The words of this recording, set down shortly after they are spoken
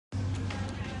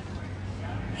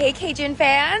Hey Cajun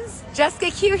fans, Jessica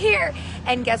Q here.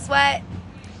 And guess what?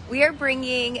 We are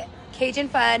bringing Cajun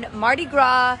Fun Mardi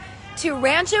Gras to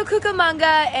Rancho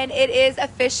Cucamonga, and it is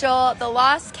official. The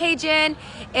Lost Cajun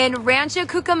in Rancho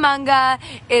Cucamonga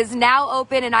is now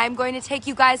open, and I'm going to take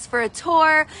you guys for a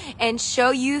tour and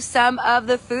show you some of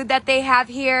the food that they have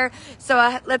here.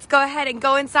 So let's go ahead and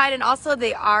go inside, and also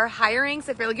they are hiring,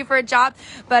 so if you're looking for a job,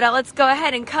 but let's go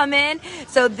ahead and come in.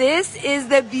 So this is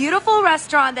the beautiful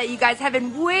restaurant that you guys have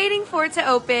been waiting for to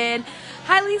open.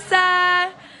 Hi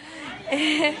Lisa.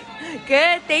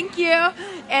 Good, thank you.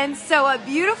 And so a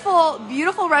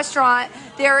beautiful restaurant.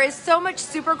 There is so much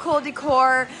super cool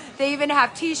decor. They even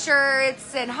have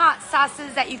t-shirts and hot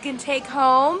sauces that you can take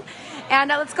home. And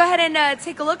let's go ahead and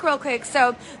take a look real quick.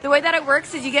 So the way that it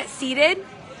works is you get seated.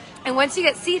 And once you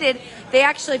get seated, they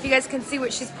actually, if you guys can see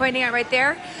what she's pointing at right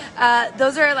there,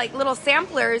 those are like little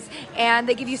samplers, and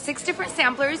they give you 6 different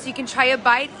samplers. You can try a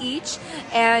bite each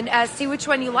and see which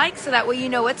one you like, so that way you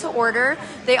know what to order.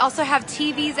 They also have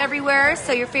TVs everywhere,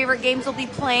 so your favorite games will be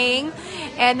playing.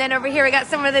 And then over here we got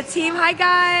some of the team. Hi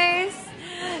guys.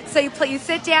 So you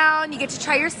sit down, you get to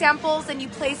try your samples, and you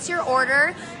place your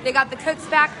order. They got the cooks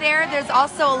back there. There's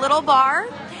also a little bar.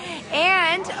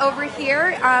 And over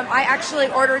here, I actually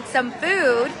ordered some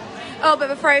food. Oh, but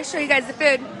before I show you guys the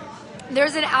food,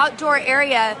 there's an outdoor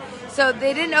area. So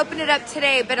they didn't open it up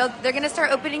today, but they're gonna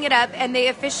start opening it up, and they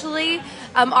officially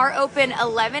are open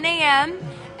 11 a.m.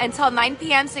 until 9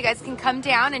 p.m. so you guys can come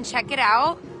down and check it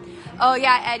out. Oh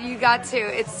yeah, Ed, you got to.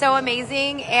 It's so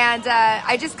amazing. And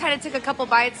I just kind of took a couple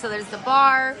bites, so there's the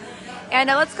bar. And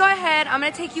let's go ahead. I'm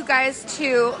gonna take you guys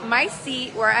to my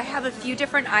seat where I have a few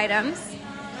different items.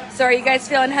 So are you guys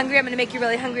feeling hungry? I'm gonna make you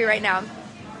really hungry right now.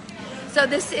 So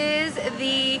this is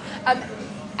the,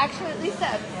 actually Lisa,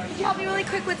 could you help me really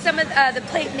quick with some of the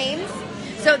plate names?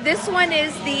 So this one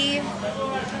is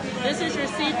this is your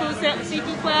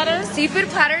seafood platter. Seafood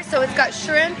platter, so it's got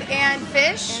shrimp and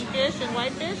fish. And fish and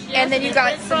white fish, yes. And then you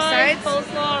got some sides.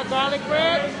 Coleslaw, garlic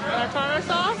bread, and tartar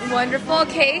sauce. Wonderful,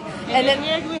 okay. And then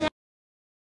here we have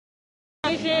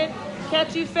Asian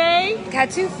Catufe.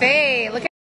 Catufe, look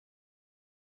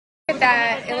at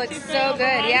that, it looks so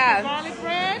good, yeah. Garlic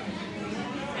bread.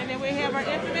 And then we have our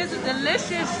infamous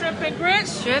delicious shrimp and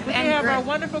grits. We have our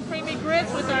wonderful creamy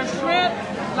grits with our shrimp,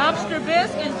 lobster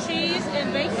bisque, and cheese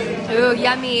and bacon. Ooh,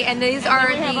 yummy. And these are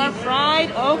we have our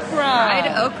fried okra.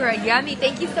 Fried okra, yummy.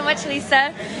 Thank you so much,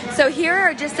 Lisa. So here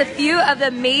are just a few of the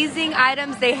amazing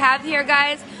items they have here,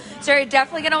 guys. So you're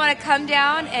definitely going to want to come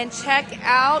down and check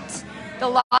out the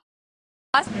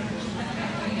Lost.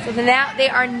 So they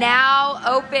are now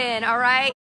open, all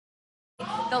right?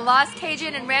 The Lost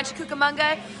Cajun in Rancho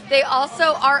Cucamonga. They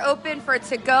also are open for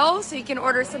to-go, so you can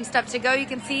order some stuff to go, you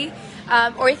can see.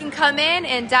 Or you can come in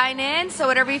and dine in, so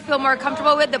whatever you feel more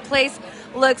comfortable with. The place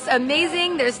looks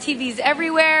amazing. There's TVs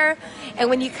everywhere. And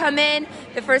when you come in,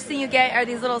 the first thing you get are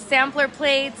these little sampler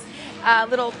plates,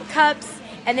 little cups,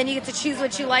 and then you get to choose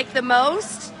what you like the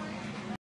most.